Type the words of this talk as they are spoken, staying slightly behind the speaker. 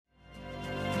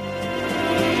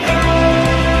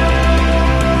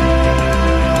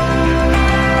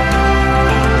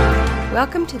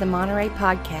Welcome to the Monterey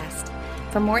Podcast.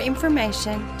 For more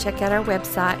information, check out our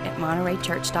website at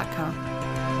montereychurch.com.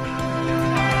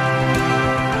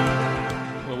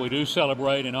 Well, we do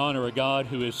celebrate and honor a God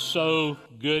who is so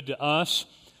good to us,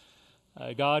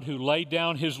 a God who laid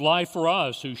down His life for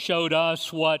us, who showed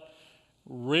us what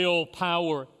real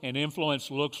power and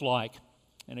influence looks like,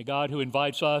 and a God who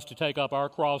invites us to take up our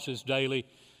crosses daily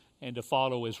and to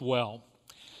follow as well.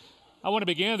 I want to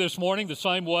begin this morning the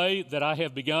same way that I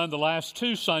have begun the last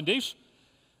two Sundays.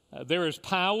 There is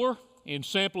power in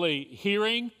simply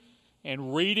hearing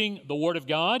and reading the Word of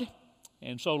God.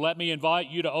 And so let me invite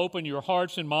you to open your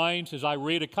hearts and minds as I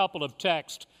read a couple of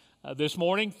texts this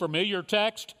morning. Familiar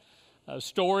text,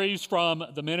 stories from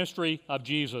the ministry of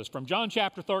Jesus. From John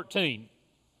chapter 13.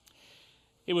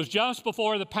 It was just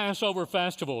before the Passover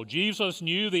festival. Jesus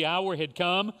knew the hour had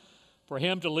come for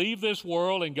Him to leave this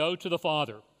world and go to the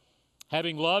Father.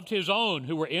 Having loved His own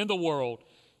who were in the world,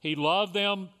 He loved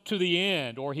them to the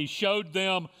end, or He showed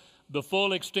them the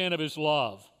full extent of His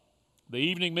love. The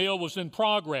evening meal was in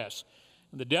progress,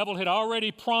 and the devil had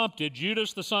already prompted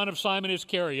Judas, the son of Simon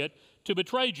Iscariot, to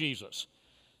betray Jesus.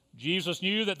 Jesus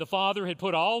knew that the Father had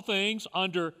put all things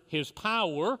under His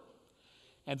power,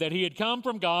 and that He had come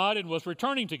from God and was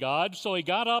returning to God, so He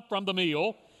got up from the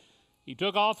meal. He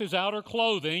took off His outer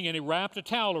clothing, and He wrapped a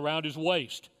towel around His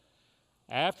waist.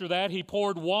 After that, He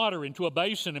poured water into a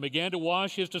basin and began to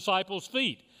wash His disciples'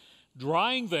 feet,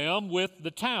 drying them with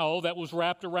the towel that was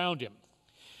wrapped around Him.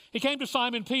 He came to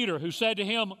Simon Peter, who said to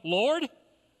Him, "Lord,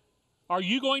 are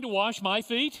you going to wash my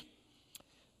feet?"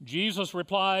 Jesus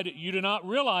replied, "You do not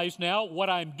realize now what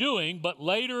I'm doing, but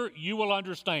later you will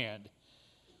understand."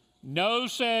 "No,"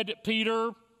 said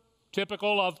Peter,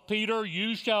 typical of Peter,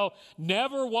 "you shall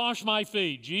never wash my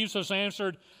feet." Jesus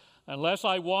answered, "Unless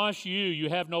I wash you, you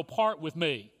have no part with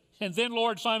me." And then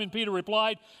Lord, Simon Peter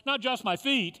replied, "Not just my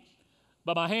feet,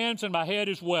 but my hands and my head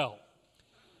as well."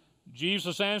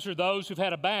 Jesus answered, "Those who've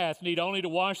had a bath need only to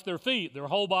wash their feet. Their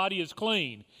whole body is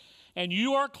clean. And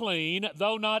you are clean,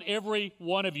 though not every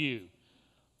one of you."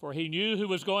 For He knew who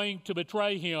was going to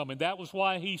betray Him, and that was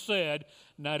why He said,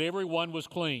 not everyone was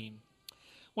clean.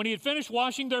 When He had finished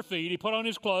washing their feet, He put on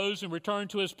His clothes and returned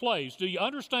to His place. "Do you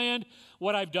understand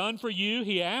what I've done for you?"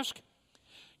 He asked.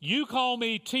 "You call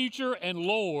me teacher and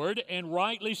Lord, and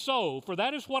rightly so, for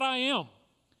that is what I am.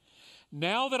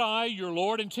 Now that I, your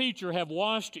Lord and teacher, have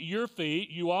washed your feet,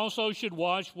 you also should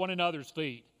wash one another's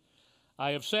feet.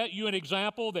 I have set you an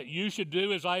example that you should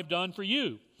do as I have done for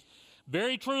you.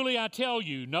 Very truly I tell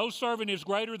you, no servant is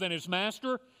greater than his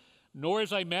master, nor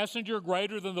is a messenger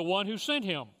greater than the one who sent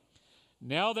him.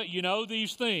 Now that you know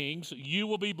these things, you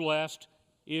will be blessed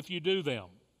if you do them."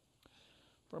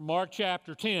 From Mark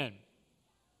chapter 10.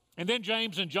 And then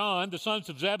James and John, the sons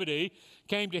of Zebedee,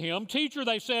 came to Him. "Teacher,"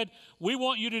 they said, "we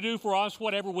want you to do for us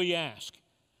whatever we ask."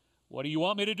 "What do you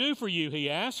want me to do for you?" He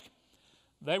asked.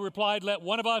 They replied, "Let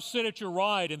one of us sit at your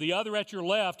right and the other at your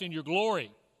left in your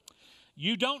glory."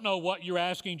 "You don't know what you're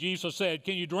asking," Jesus said.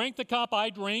 "Can you drink the cup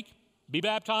I drink, be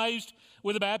baptized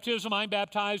with the baptism I'm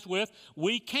baptized with?"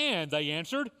 "We can," they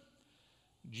answered.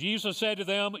 Jesus said to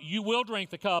them, "You will drink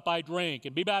the cup I drink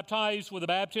and be baptized with the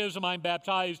baptism I'm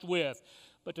baptized with.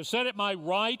 But to sit at my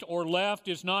right or left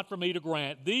is not for me to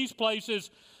grant. These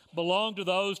places belong to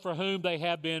those for whom they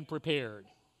have been prepared."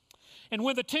 And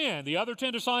when the other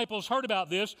 10 disciples heard about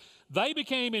this, they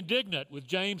became indignant with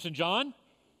James and John.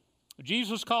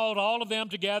 Jesus called all of them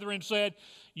together and said,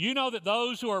 "You know that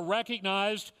those who are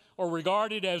recognized or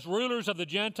regarded as rulers of the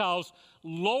Gentiles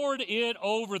lord it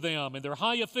over them, and their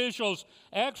high officials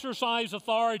exercise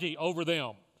authority over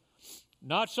them.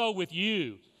 Not so with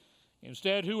you.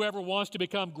 Instead, whoever wants to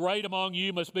become great among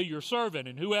you must be your servant,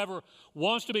 and whoever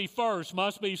wants to be first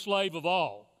must be slave of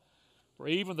all. For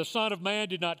even the Son of Man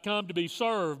did not come to be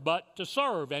served, but to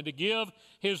serve and to give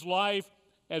His life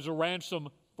as a ransom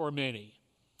for many."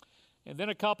 And then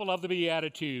a couple of the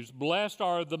Beatitudes. "Blessed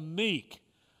are the meek,"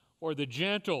 or the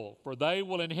gentle, for they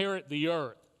will inherit the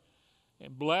earth.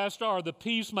 And blessed are the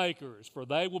peacemakers, for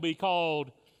they will be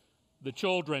called the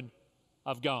children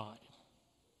of God.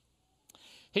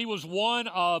 He was one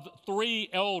of 3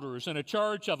 elders in a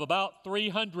church of about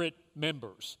 300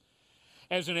 members.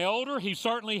 As an elder, he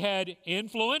certainly had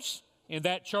influence in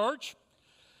that church,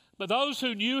 but those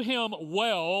who knew him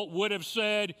well would have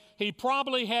said he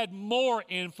probably had more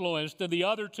influence than the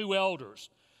other 2 elders,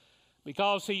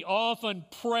 because he often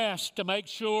pressed to make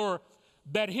sure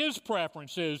that his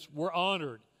preferences were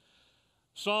honored.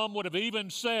 Some would have even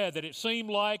said that it seemed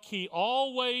like he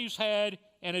always had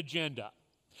an agenda.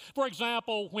 For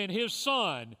example, when his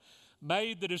son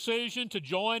made the decision to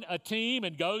join a team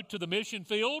and go to the mission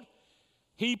field,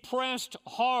 he pressed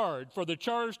hard for the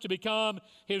church to become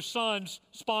his son's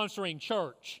sponsoring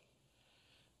church.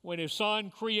 When his son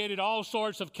created all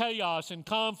sorts of chaos and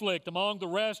conflict among the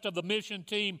rest of the mission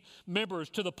team members,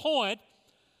 to the point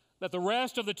that the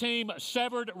rest of the team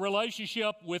severed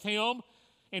relationship with him,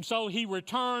 and so he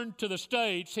returned to the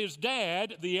States, his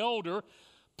dad, the elder,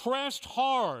 pressed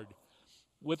hard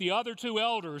with the other two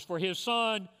elders for his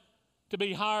son to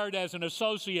be hired as an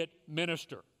associate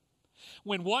minister.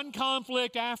 When one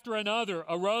conflict after another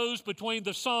arose between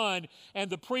the son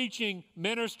and the preaching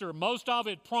minister, most of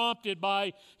it prompted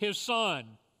by his son,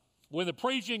 when the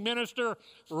preaching minister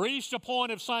reached a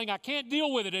point of saying, I can't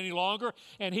deal with it any longer,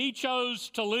 and he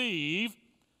chose to leave,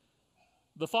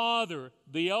 the father,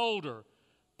 the elder,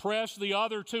 pressed the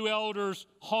other two elders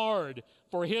hard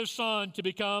for his son to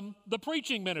become the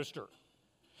preaching minister.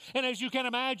 And as you can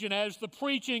imagine, as the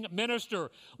preaching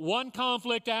minister, one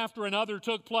conflict after another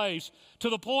took place, to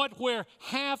the point where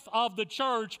half of the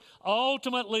church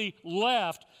ultimately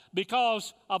left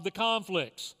because of the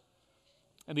conflicts.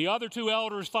 And the other two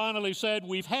elders finally said,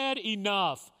 we've had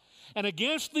enough. And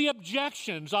against the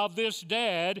objections of this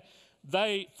dad,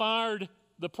 they fired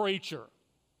the preacher,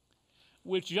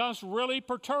 which just really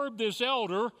perturbed this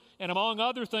elder. And among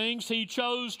other things, he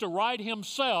chose to write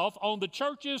himself on the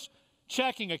church's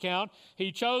checking account.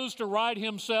 He chose to write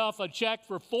himself a check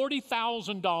for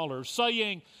 $40,000,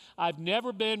 saying, I've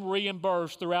never been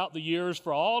reimbursed throughout the years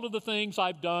for all of the things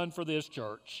I've done for this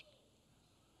church.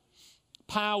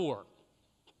 Power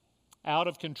out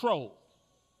of control.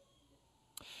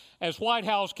 As White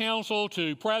House counsel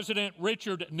to President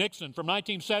Richard Nixon from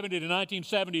 1970 to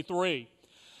 1973,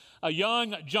 a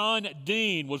young John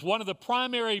Dean was one of the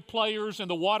primary players in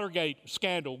the Watergate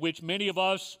scandal, which many of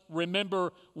us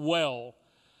remember well.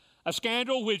 A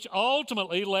scandal which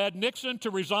ultimately led Nixon to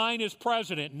resign as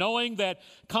president, knowing that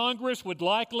Congress would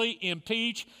likely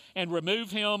impeach and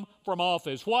remove him from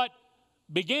office. What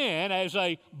began as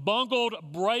a bungled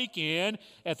break-in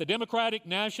at the Democratic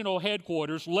National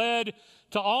Headquarters led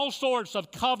to all sorts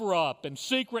of cover-up and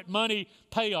secret money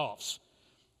payoffs.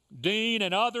 Dean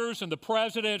and others in the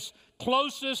president's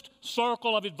closest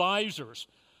circle of advisors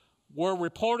were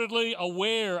reportedly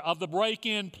aware of the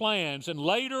break-in plans, and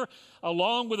later,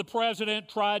 along with the president,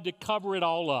 tried to cover it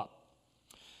all up.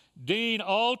 Dean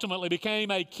ultimately became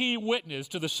a key witness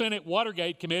to the Senate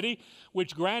Watergate Committee,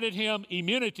 which granted him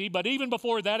immunity, but even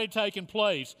before that had taken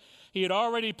place, he had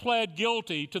already pled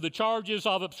guilty to the charges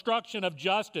of obstruction of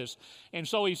justice, and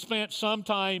so he spent some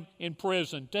time in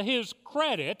prison. To his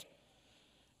credit,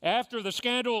 after the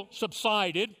scandal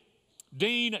subsided,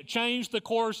 Dean changed the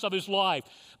course of his life.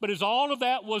 But as all of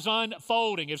that was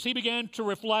unfolding, as he began to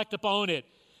reflect upon it,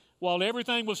 while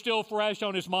everything was still fresh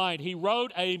on his mind, he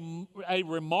wrote a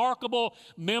remarkable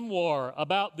memoir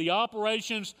about the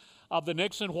operations of the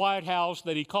Nixon White House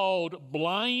that he called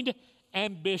Blind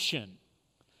Ambition,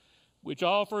 which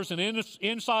offers an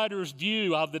insider's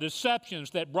view of the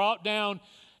deceptions that brought down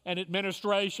an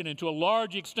administration and to a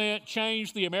large extent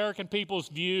changed the American people's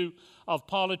view of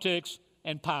politics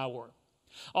and power.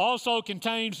 Also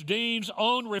contains Dean's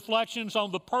own reflections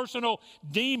on the personal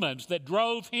demons that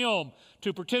drove him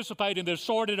to participate in this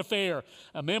sordid affair,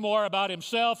 a memoir about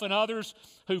himself and others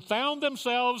who found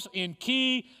themselves in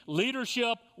key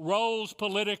leadership roles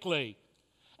politically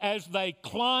as they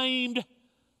climbed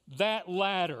that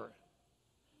ladder,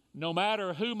 no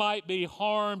matter who might be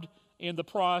harmed in the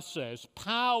process.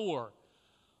 Power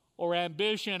or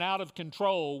ambition out of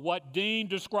control, what Dean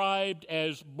described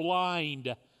as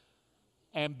blind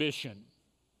ambition.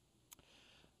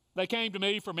 They came to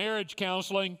me for marriage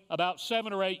counseling about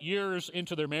 7 or 8 years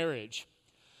into their marriage.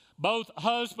 Both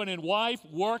husband and wife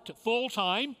worked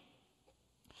full-time.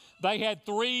 They had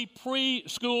 3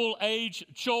 preschool age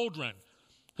children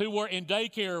who were in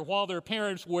daycare while their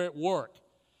parents were at work.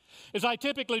 As I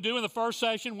typically do in the first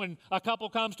session when a couple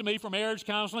comes to me for marriage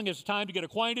counseling, it's time to get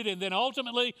acquainted, and then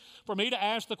ultimately for me to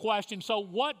ask the question, so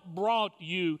what brought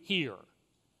you here?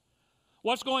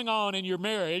 What's going on in your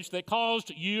marriage that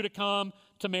caused you to come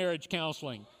to marriage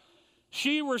counseling?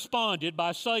 She responded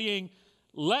by saying,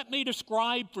 let me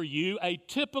describe for you a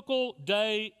typical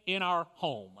day in our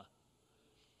home.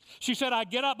 She said, I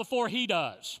get up before he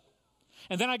does.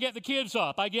 And then I get the kids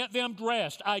up. I get them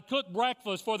dressed. I cook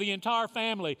breakfast for the entire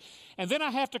family. And then I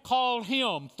have to call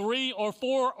him 3 or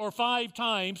 4 or 5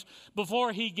 times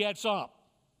before he gets up.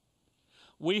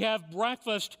 We have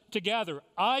breakfast together.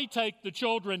 I take the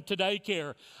children to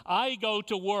daycare. I go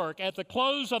to work. At the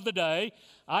close of the day,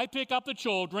 I pick up the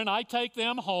children. I take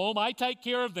them home. I take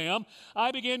care of them.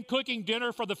 I begin cooking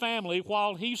dinner for the family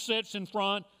while he sits in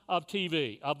front of the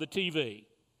TV.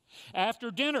 After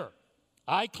dinner,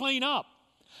 I clean up.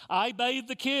 I bathe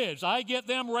the kids. I get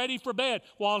them ready for bed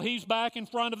while he's back in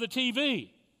front of the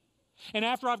TV. And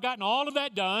after I've gotten all of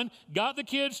that done, got the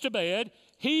kids to bed,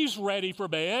 he's ready for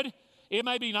bed. It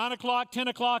may be 9 o'clock, 10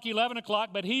 o'clock, 11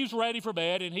 o'clock, but he's ready for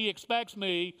bed, and he expects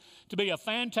me to be a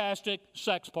fantastic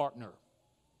sex partner.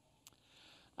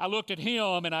 I looked at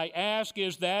him and I asked,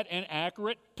 is that an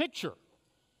accurate picture?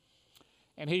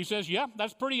 And he says, yeah,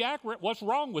 that's pretty accurate. What's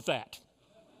wrong with that?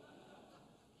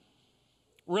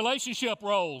 Relationship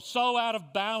roles so out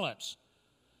of balance.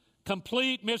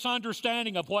 Complete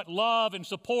misunderstanding of what love and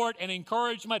support and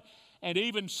encouragement and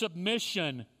even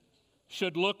submission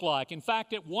should look like. In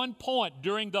fact, at one point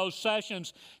during those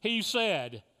sessions, he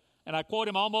said, and I quote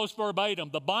him almost verbatim,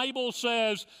 the Bible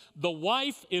says the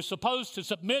wife is supposed to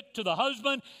submit to the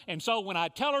husband, and so when I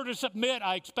tell her to submit,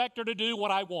 I expect her to do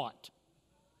what I want.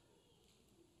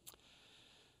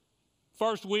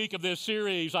 First week of this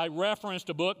series, I referenced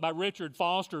a book by Richard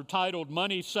Foster titled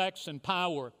Money, Sex, and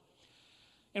Power,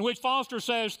 in which Foster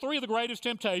says 3 of the greatest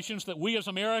temptations that we as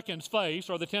Americans face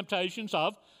are the temptations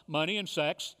of money and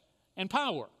sex and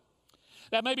power.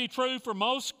 That may be true for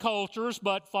most cultures,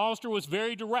 but Foster was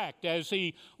very direct as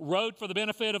he wrote for the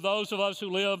benefit of those of us who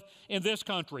live in this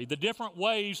country, the different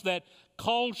ways that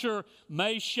culture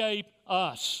may shape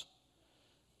us.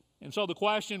 And so the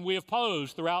question we have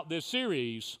posed throughout this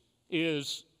series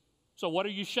is, so what are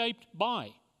you shaped by?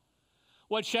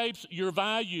 What shapes your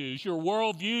values, your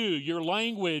worldview, your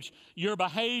language, your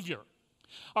behavior?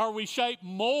 Are we shaped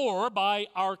more by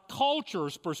our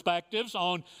culture's perspectives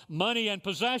on money and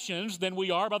possessions than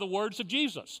we are by the words of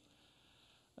Jesus?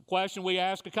 A question we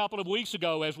asked a couple of weeks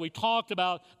ago as we talked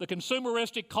about the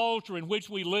consumeristic culture in which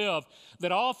we live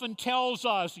that often tells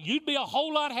us you'd be a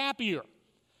whole lot happier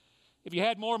if you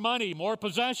had more money, more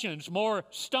possessions, more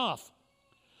stuff.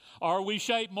 Are we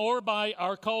shaped more by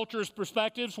our culture's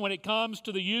perspectives when it comes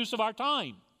to the use of our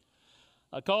time?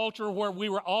 A culture where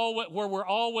we're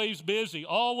always busy,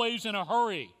 always in a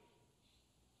hurry.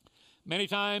 Many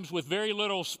times with very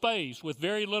little space, with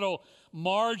very little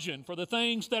margin for the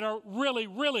things that are really,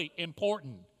 really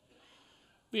important.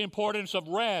 The importance of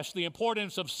rest, the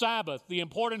importance of Sabbath, the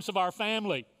importance of our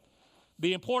family,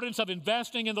 the importance of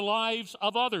investing in the lives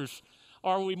of others.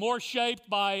 Are we more shaped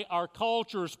by our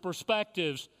culture's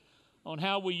perspectives on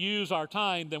how we use our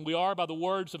time than we are by the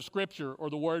words of Scripture or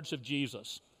the words of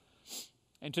Jesus?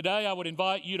 And today I would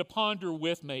invite you to ponder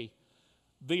with me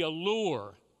the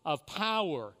allure of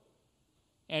power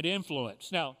and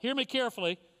influence. Now, hear me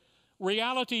carefully.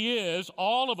 Reality is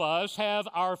all of us have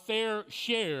our fair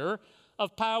share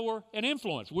of power and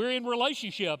influence. We're in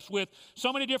relationships with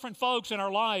so many different folks in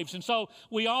our lives, and so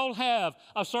we all have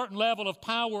a certain level of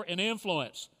power and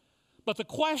influence. But the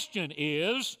question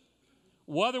is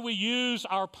whether we use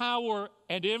our power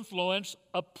and influence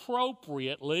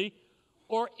appropriately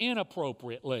or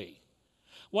inappropriately.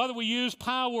 Whether we use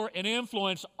power and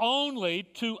influence only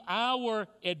to our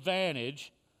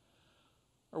advantage,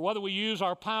 or whether we use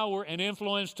our power and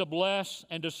influence to bless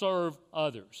and to serve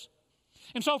others.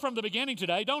 And so from the beginning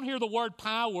today, don't hear the word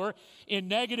power in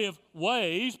negative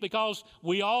ways, because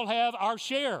we all have our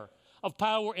share of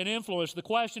power and influence. The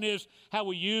question is how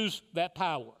we use that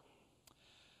power.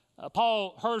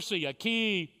 Paul Hersey, a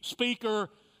key speaker,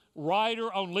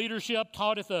 writer on leadership,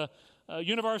 taught at the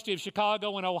University of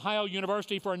Chicago and Ohio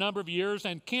University for a number of years,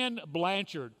 and Ken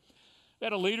Blanchard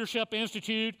at a leadership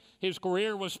institute. His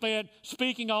career was spent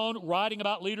speaking on, writing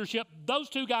about leadership. Those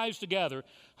two guys together,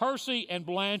 Hersey and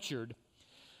Blanchard,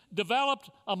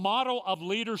 developed a model of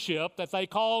leadership that they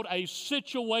called a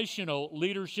situational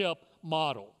leadership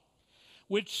model,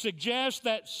 which suggests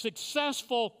that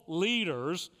successful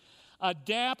leaders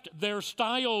adapt their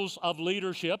styles of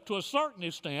leadership to a certain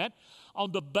extent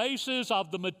on the basis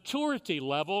of the maturity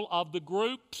level of the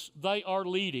groups they are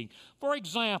leading. For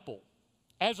example,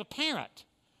 as a parent,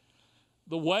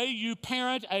 the way you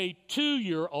parent a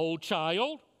 2-year-old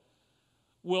child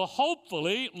will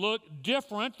hopefully look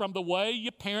different from the way you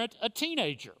parent a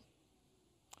teenager.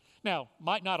 Now,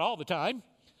 might not all the time.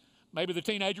 Maybe the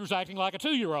teenager's acting like a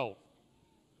 2-year-old.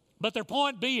 But their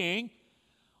point being,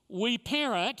 we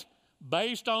parent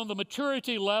based on the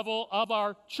maturity level of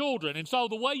our children. And so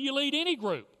the way you lead any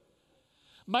group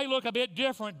may look a bit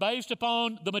different based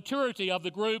upon the maturity of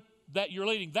the group that you're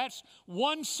leading. That's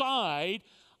one side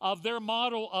of their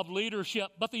model of leadership.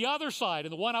 But the other side,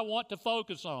 and the one I want to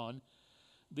focus on,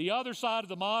 the other side of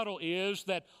the model is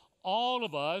that all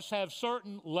of us have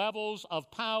certain levels of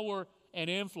power and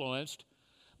influence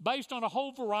based on a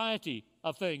whole variety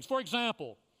of things. For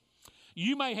example,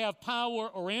 you may have power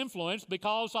or influence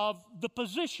because of the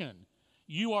position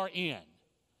you are in.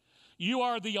 You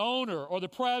are the owner or the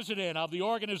president of the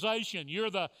organization. You're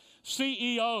the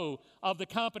CEO of the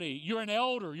company. You're an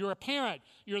elder. You're a parent.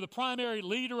 You're the primary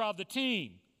leader of the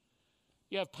team.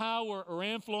 You have power or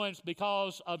influence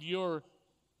because of your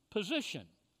position.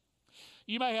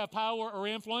 You may have power or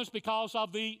influence because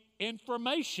of the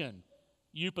information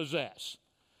you possess.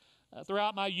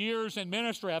 Throughout my years in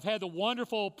ministry, I've had the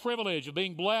wonderful privilege of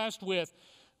being blessed with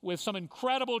some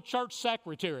incredible church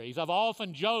secretaries. I've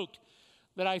often joked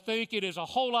that I think it is a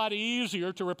whole lot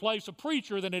easier to replace a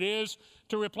preacher than it is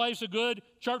to replace a good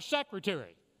church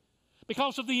secretary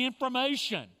because of the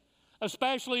information,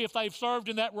 especially if they've served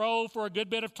in that role for a good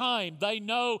bit of time. They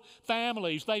know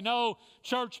families, they know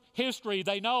church history,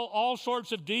 they know all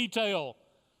sorts of detail.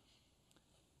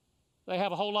 They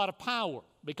have a whole lot of power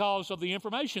because of the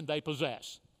information they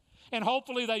possess. And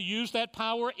hopefully they use that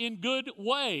power in good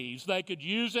ways. They could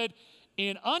use it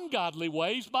in ungodly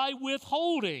ways by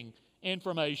withholding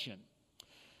information.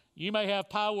 You may have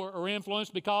power or influence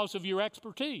because of your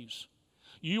expertise.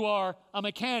 You are a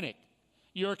mechanic.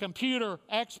 You're a computer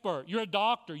expert. You're a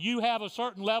doctor. You have a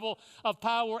certain level of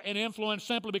power and influence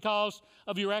simply because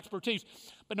of your expertise.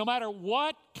 But no matter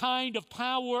what kind of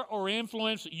power or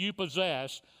influence you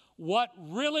possess, what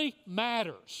really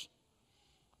matters,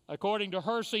 according to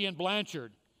Hersey and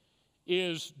Blanchard,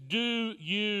 is do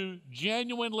you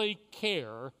genuinely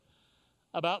care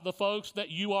about the folks that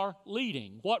you are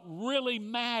leading? What really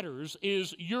matters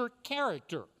is your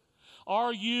character.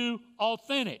 Are you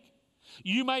authentic?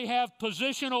 You may have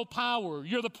positional power.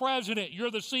 You're the president.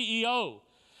 You're the CEO.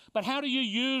 But how do you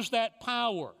use that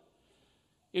power?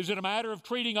 Is it a matter of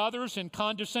treating others in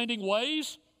condescending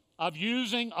ways? Of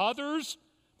using others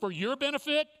for your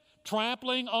benefit?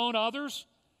 Trampling on others?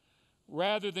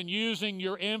 Rather than using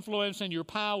your influence and your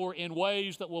power in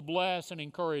ways that will bless and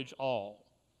encourage all.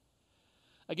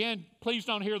 Again, please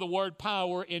don't hear the word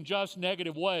power in just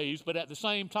negative ways, but at the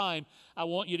same time, I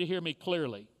want you to hear me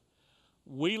clearly.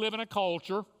 We live in a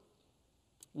culture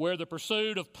where the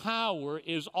pursuit of power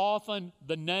is often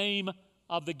the name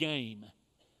of the game.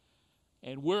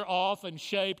 And we're often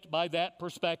shaped by that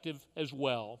perspective as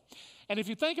well. And if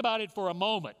you think about it for a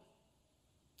moment,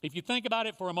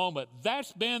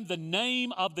 that's been the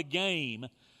name of the game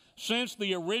since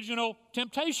the original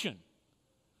temptation.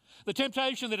 The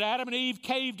temptation that Adam and Eve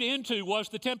caved into was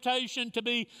the temptation to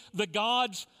be the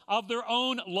gods of their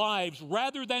own lives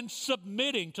rather than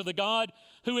submitting to the God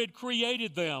who had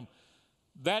created them.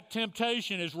 That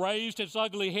temptation has raised its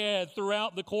ugly head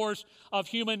throughout the course of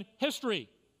human history.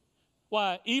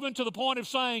 Why, even to the point of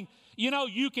saying,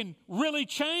 you can really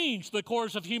change the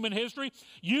course of human history.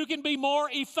 You can be more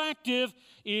effective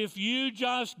if you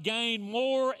just gain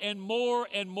more and more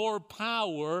and more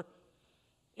power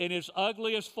in its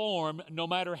ugliest form, no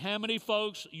matter how many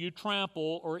folks you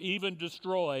trample or even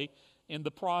destroy in the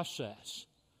process.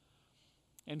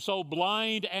 And so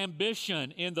blind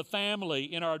ambition in the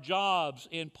family, in our jobs,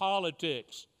 in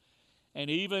politics, and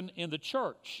even in the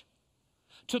church,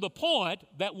 to the point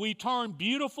that we turn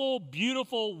beautiful,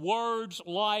 beautiful words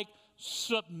like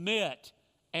submit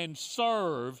and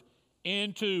serve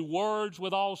into words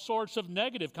with all sorts of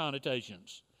negative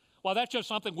connotations. Well, that's just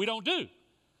something we don't do.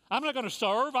 I'm not going to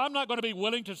serve. I'm not going to be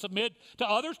willing to submit to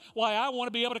others. Why? I want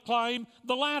to be able to climb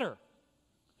the ladder.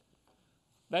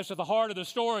 That's at the heart of the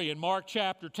story in Mark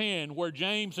chapter 10, where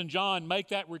James and John make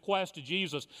that request to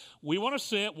Jesus. We want to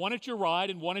sit one at your right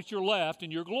and one at your left in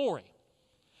your glory.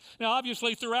 Now,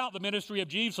 obviously, throughout the ministry of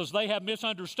Jesus, they have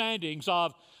misunderstandings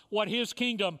of what his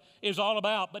kingdom is all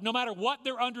about. But no matter what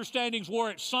their understandings were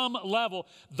at some level,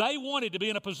 they wanted to be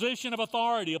in a position of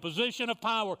authority, a position of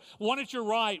power, one at your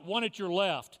right, one at your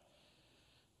left.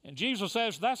 And Jesus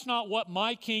says, that's not what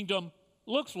my kingdom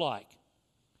looks like.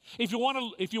 If you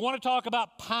want to talk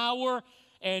about power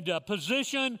and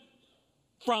position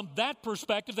from that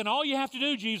perspective, then all you have to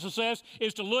do, Jesus says,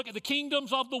 is to look at the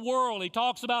kingdoms of the world. He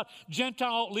talks about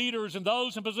Gentile leaders and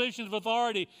those in positions of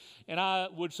authority. And I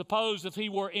would suppose if he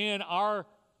were in our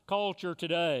culture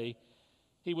today,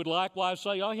 he would likewise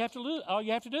say, all you have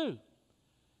to do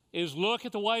is look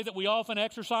at the way that we often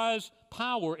exercise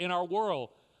power in our world.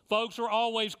 Folks are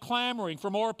always clamoring for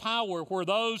more power, where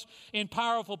those in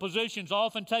powerful positions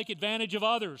often take advantage of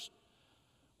others,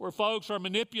 where folks are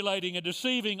manipulating and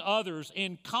deceiving others.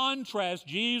 In contrast,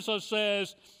 Jesus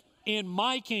says, in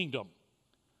my kingdom,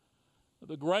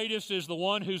 the greatest is the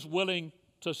one who's willing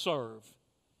to serve.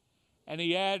 And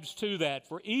he adds to that,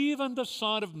 for even the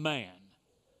Son of Man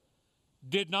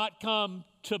did not come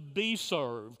to be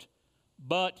served,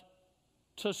 but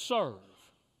to serve.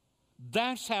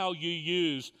 That's how you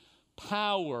use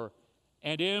power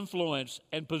and influence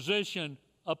and position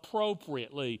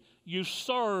appropriately. You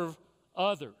serve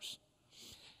others.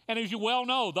 And as you well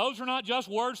know, those are not just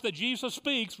words that Jesus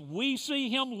speaks. We see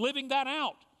him living that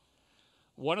out.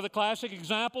 One of the classic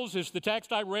examples is the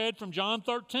text I read from John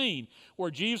 13,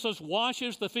 where Jesus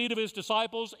washes the feet of his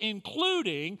disciples,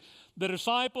 including the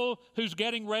disciple who's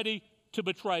getting ready to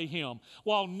betray him.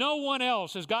 While no one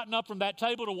else has gotten up from that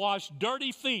table to wash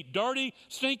dirty feet, dirty,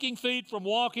 stinking feet from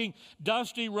walking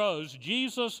dusty roads,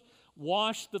 Jesus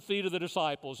washed the feet of the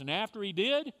disciples. And after he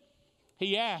did,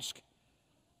 he asked,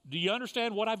 "Do you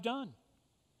understand what I've done?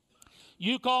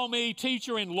 You call me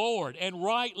teacher and Lord, and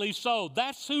rightly so.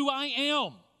 That's who I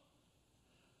am.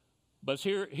 But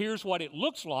here's what it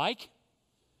looks like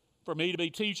for me to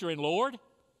be teacher and Lord.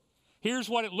 Here's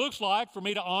what it looks like for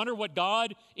me to honor what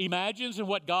God imagines and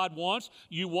what God wants.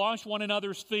 You wash one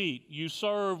another's feet. You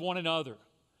serve one another."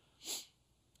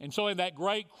 And so in that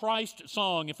great Christ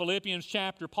song in Philippians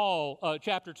chapter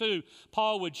 2,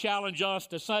 Paul would challenge us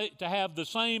to have the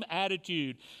same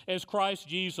attitude as Christ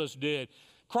Jesus did.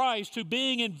 Christ, who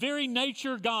being in very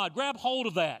nature God, grab hold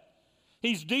of that.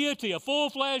 He's deity, a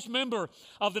full-fledged member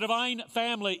of the divine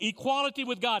family, equality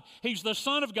with God. He's the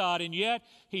Son of God, and yet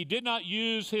he did not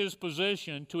use his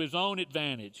position to his own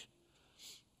advantage.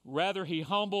 Rather, he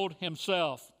humbled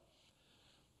himself,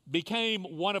 became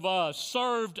one of us,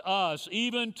 served us,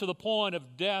 even to the point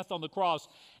of death on the cross.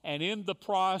 And in the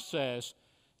process,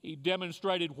 he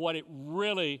demonstrated what it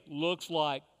really looks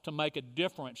like to make a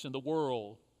difference in the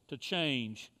world, to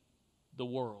change the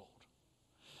world.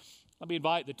 Let me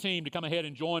invite the team to come ahead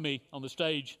and join me on the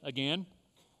stage again.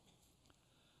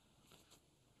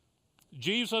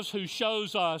 Jesus, who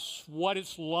shows us what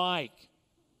it's like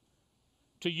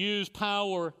to use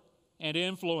power and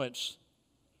influence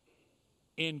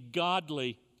in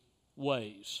godly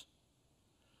ways.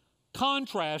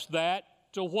 Contrast that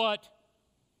to what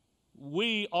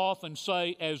we often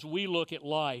say as we look at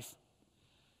life.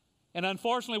 And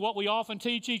unfortunately, what we often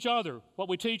teach each other, what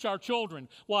we teach our children,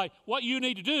 why, what you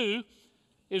need to do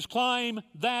is climb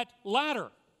that ladder.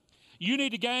 You need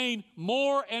to gain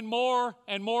more and more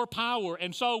and more power.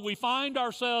 And so we find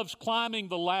ourselves climbing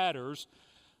the ladders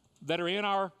that are in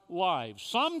our lives.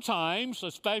 Sometimes,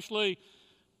 especially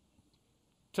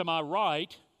to my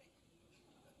right,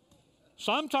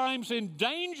 sometimes in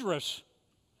dangerous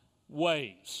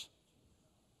ways.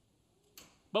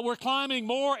 But we're climbing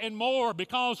more and more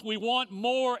because we want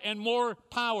more and more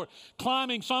power.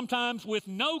 Climbing sometimes with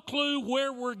no clue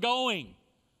where we're going.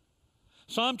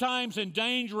 Sometimes in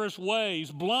dangerous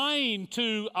ways, blind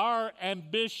to our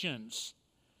ambitions.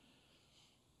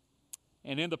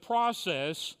 And in the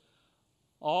process,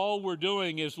 all we're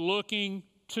doing is looking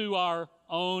to our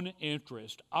own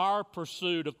interest, our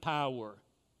pursuit of power.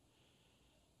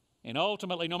 And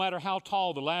ultimately, no matter how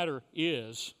tall the ladder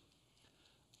is,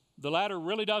 the ladder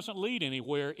really doesn't lead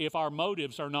anywhere if our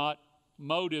motives are not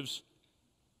motives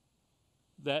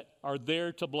that are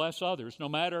there to bless others. No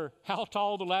matter how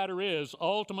tall the ladder is,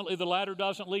 ultimately the ladder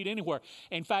doesn't lead anywhere.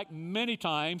 In fact, many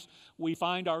times we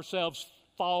find ourselves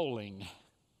falling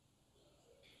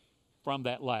from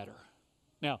that ladder.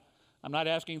 Now, I'm not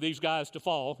asking these guys to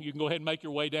fall. You can go ahead and make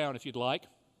your way down if you'd like.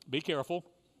 Be careful.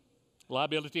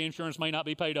 Liability insurance may not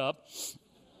be paid up.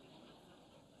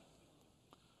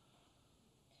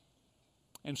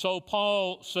 And so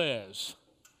Paul says,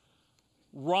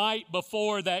 right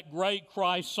before that great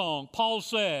Christ song, Paul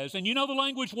says, and you know the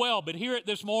language well, but hear it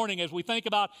this morning as we think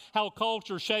about how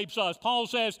culture shapes us. Paul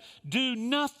says, do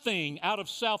nothing out of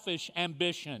selfish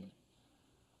ambition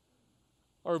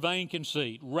or vain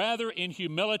conceit. Rather, in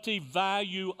humility,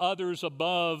 value others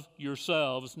above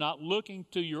yourselves, not looking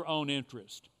to your own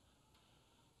interest,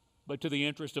 but to the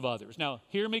interest of others. Now,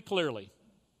 hear me clearly.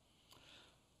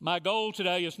 My goal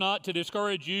today is not to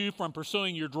discourage you from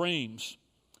pursuing your dreams.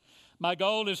 My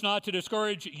goal is not to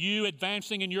discourage you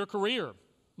advancing in your career.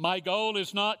 My goal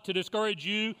is not to discourage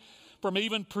you from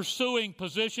even pursuing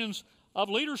positions of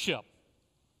leadership.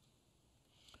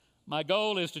 My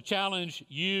goal is to challenge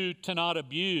you to not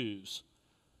abuse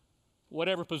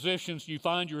whatever positions you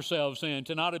find yourselves in,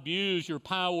 to not abuse your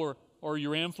power or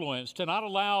your influence, to not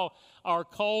allow our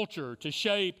culture to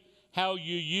shape how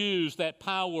you use that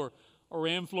power or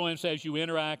influence as you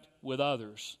interact with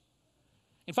others.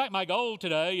 In fact, my goal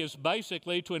today is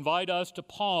basically to invite us to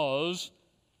pause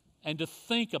and to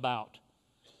think about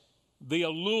the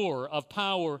allure of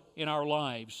power in our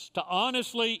lives, to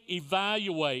honestly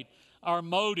evaluate our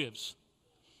motives.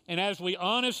 And as we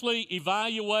honestly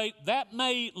evaluate, that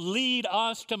may lead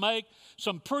us to make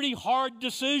some pretty hard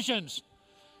decisions.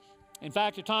 In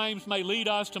fact, at times may lead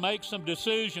us to make some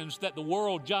decisions that the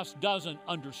world just doesn't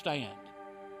understand.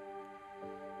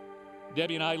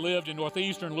 Debbie and I lived in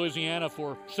northeastern Louisiana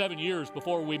for 7 years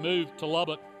before we moved to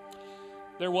Lubbock.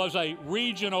 There was a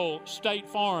regional State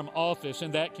Farm office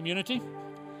in that community.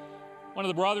 One of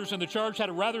the brothers in the church had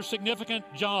a rather significant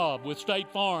job with State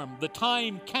Farm. The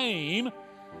time came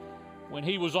when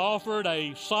he was offered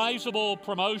a sizable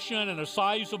promotion and a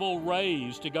sizable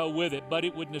raise to go with it, but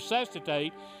it would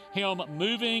necessitate him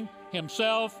moving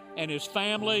himself and his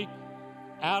family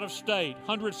out of state,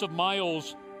 hundreds of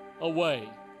miles away.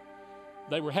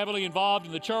 They were heavily involved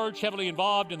in the church, heavily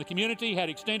involved in the community, had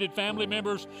extended family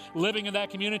members living in that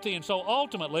community, and so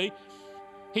ultimately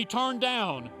he turned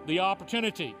down the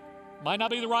opportunity. Might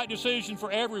not be the right decision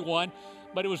for everyone,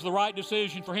 but it was the right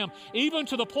decision for him, even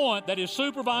to the point that his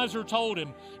supervisor told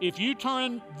him, if you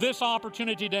turn this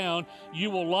opportunity down, you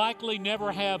will likely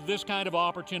never have this kind of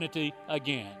opportunity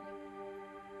again.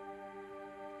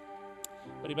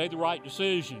 But he made the right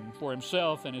decision for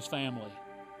himself and his family.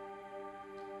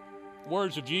 The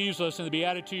words of Jesus and the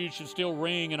Beatitudes should still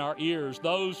ring in our ears.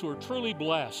 Those who are truly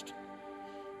blessed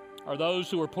are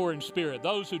those who are poor in spirit,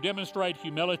 those who demonstrate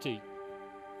humility,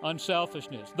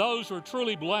 unselfishness. Those who are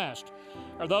truly blessed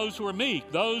are those who are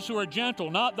meek, those who are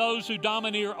gentle, not those who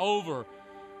domineer over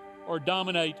or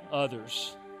dominate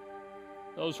others.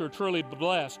 Those who are truly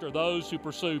blessed are those who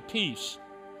pursue peace,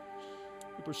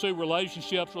 who pursue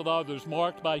relationships with others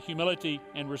marked by humility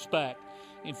and respect.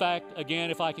 In fact, again,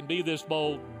 if I can be this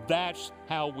bold, that's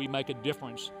how we make a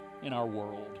difference in our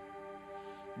world.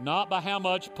 Not by how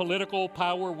much political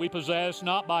power we possess,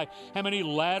 not by how many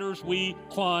ladders we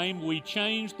climb. We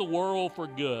change the world for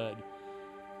good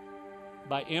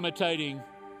by imitating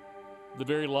the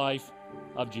very life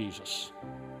of Jesus.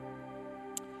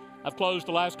 I've closed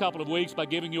the last couple of weeks by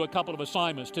giving you a couple of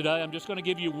assignments. Today, I'm just going to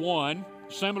give you one,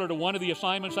 similar to one of the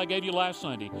assignments I gave you last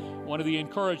Sunday, one of the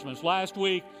encouragements. Last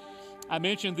week, I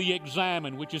mentioned the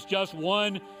Examine, which is just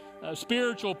one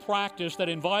spiritual practice that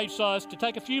invites us to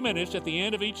take a few minutes at the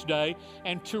end of each day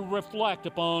and to reflect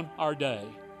upon our day.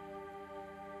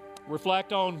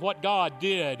 Reflect on what God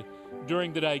did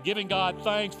during the day, giving God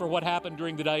thanks for what happened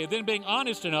during the day, and then being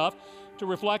honest enough to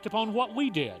reflect upon what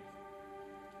we did.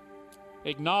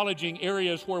 Acknowledging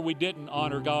areas where we didn't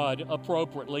honor God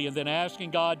appropriately, and then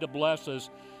asking God to bless us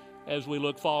as we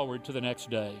look forward to the next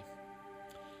day.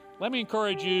 Let me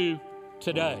encourage you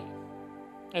today,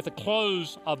 at the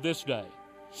close of this day,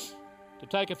 to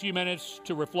take a few minutes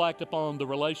to reflect upon the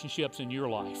relationships in your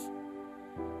life,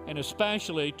 and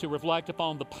especially to reflect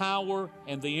upon the power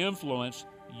and the influence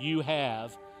you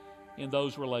have in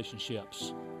those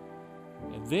relationships.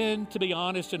 And then to be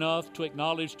honest enough to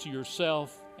acknowledge to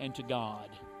yourself and to God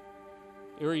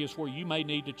areas where you may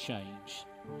need to change.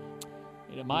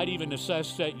 And it might even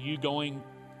necessitate you going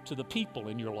to the people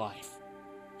in your life,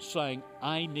 saying,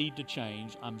 I need to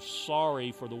change. I'm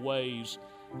sorry for the ways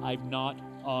I've not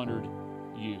honored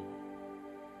you.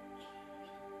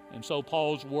 And so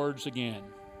Paul's words again,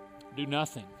 do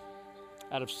nothing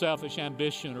out of selfish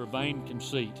ambition or vain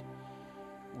conceit.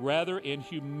 Rather, in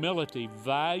humility,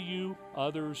 value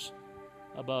others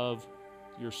above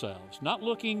yourselves, not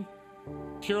looking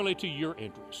purely to your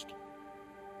interest,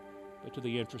 but to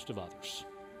the interest of others.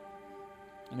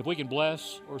 And if we can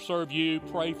bless or serve you,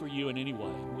 pray for you in any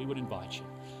way, we would invite you.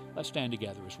 Let's stand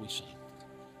together as we sing.